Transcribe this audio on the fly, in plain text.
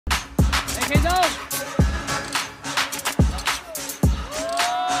可以走。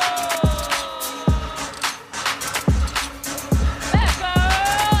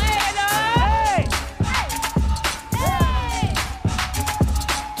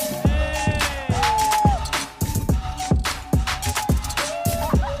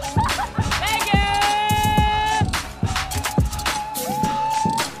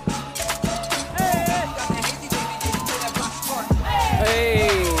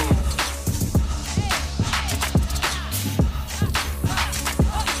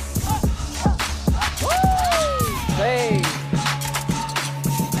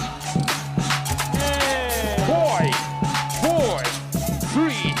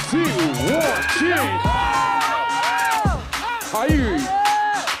 韩语，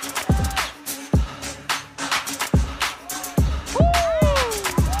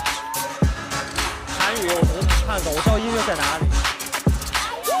韩语我不看懂，我知道音乐在哪里。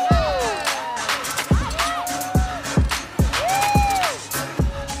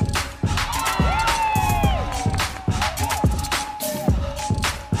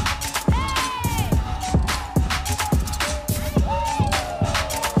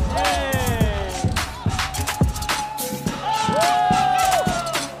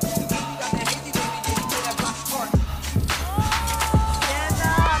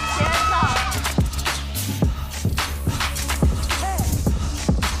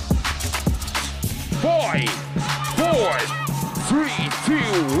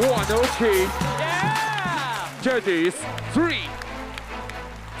Okay. Judges, 3,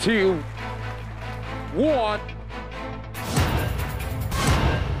 2, 1.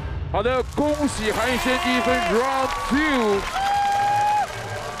 好的，恭喜韩语先第一分 ，Round 2。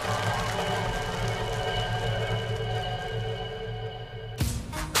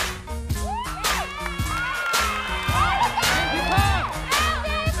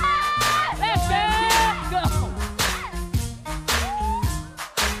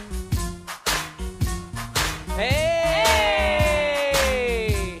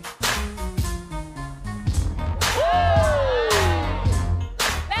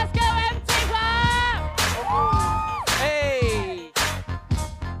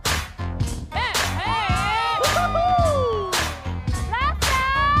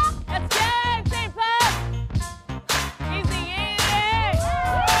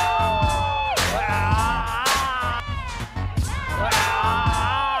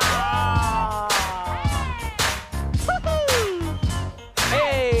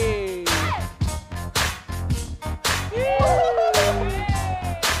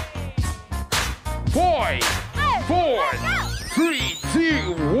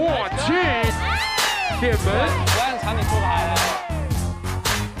点门，表演场景出牌了。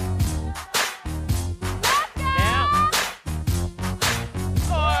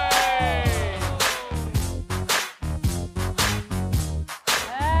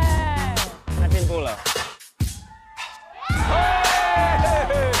太进步了。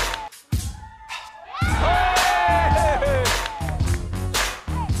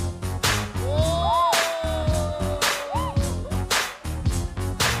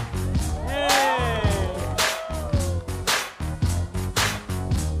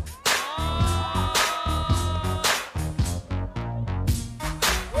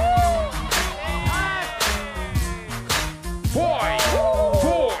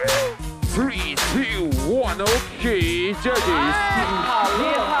Okay, judges. 好厉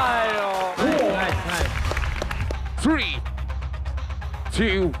害哦 ！3,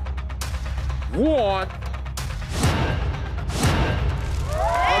 2, 1。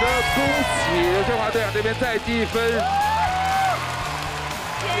好的，恭喜刘宪华队长这边再积分。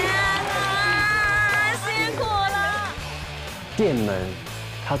天哪，辛苦了！电门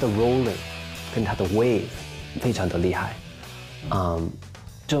它的 rolling 跟它的 wave 非常的厉害，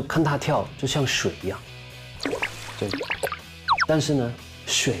就看它跳就像水一样。 对，但是呢，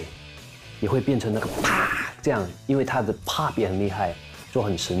水也会变成那个啪这样，因为它的 pop 也很厉害，就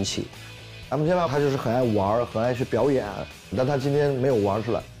很神奇。M天他就是很爱玩，很爱去表演，但他今天没有玩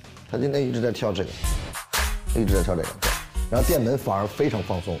出来，他今天一直在跳这个，一直在跳这个。然后电门反而非常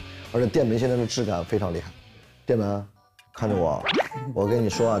放松，而且电门现在的质感非常厉害。电门，看着我，我跟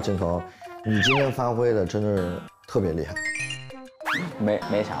你说啊，镜头，你今天发挥的真的是特别厉害。没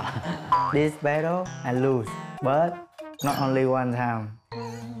啥了。This battle I lose. But not only one time.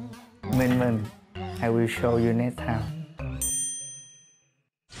 Min, I will show you next time.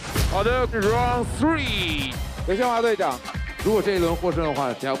 好的 ，Round 3，刘宪华队长，如果这一轮获胜的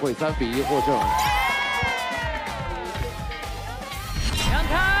话，将会3-1获胜。杨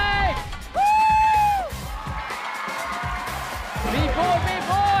凯 ，B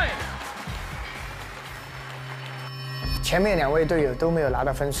boy，前面2位队友都没有拿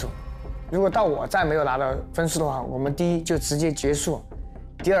到分数。如果到我再没有拿到分数的话，我们第一就直接结束，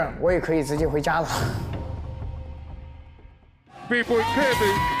第二我也可以直接回家了。People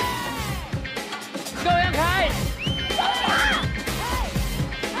Kevin， Go 杨凯！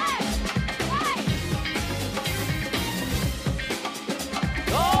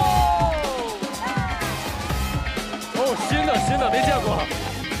哦，新的没见过。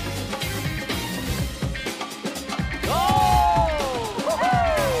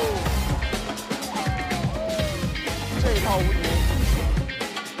这一套无敌。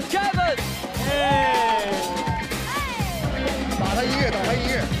Kevin， 打他1月，打他1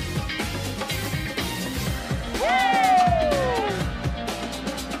月。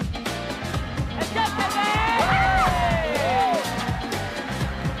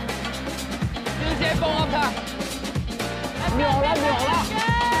直接封了他，秒了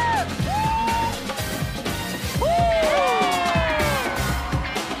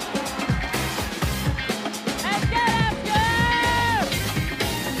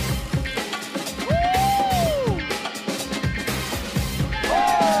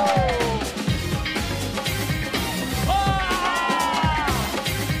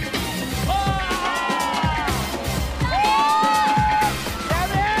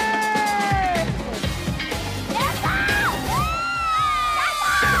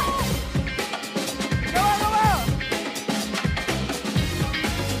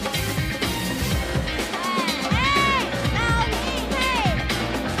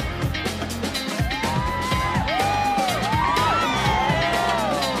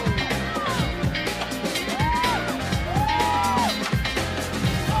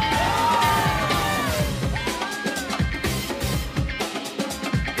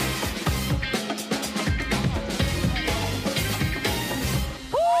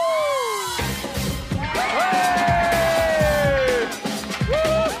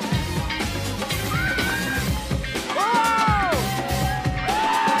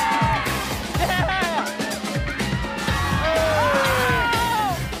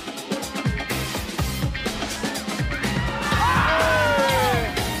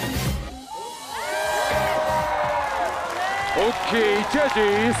！Okay,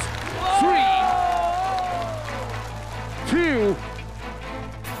 judges, 3, 2,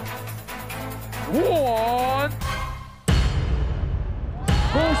 1。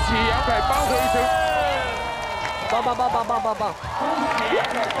恭喜杨凯扳回一城。棒！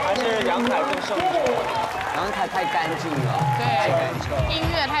还是杨凯更胜一筹。杨凯太干净了，对太干净了。音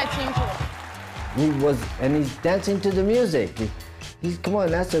乐太清楚。 he's dancing to the music. Come on,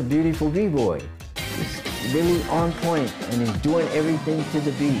 that's a beautiful b-boy. He's really on point and he's doing everything to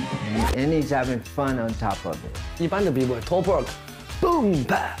the beat and he's having fun on top of it. 一般的 B-boy top work，boom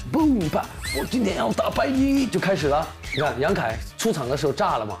pa boom pa， 我今天要打败你，就开始了。你看杨凯出场的时候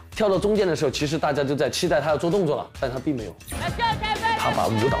炸了嘛，跳到中间的时候，其实大家就在期待他要做动作了，但他并没有，他把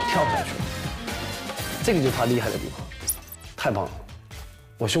舞蹈跳下去了，这个就是他厉害的地方，太棒了。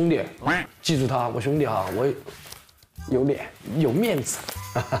我兄弟，记住他，我兄弟哈，我有脸有面子。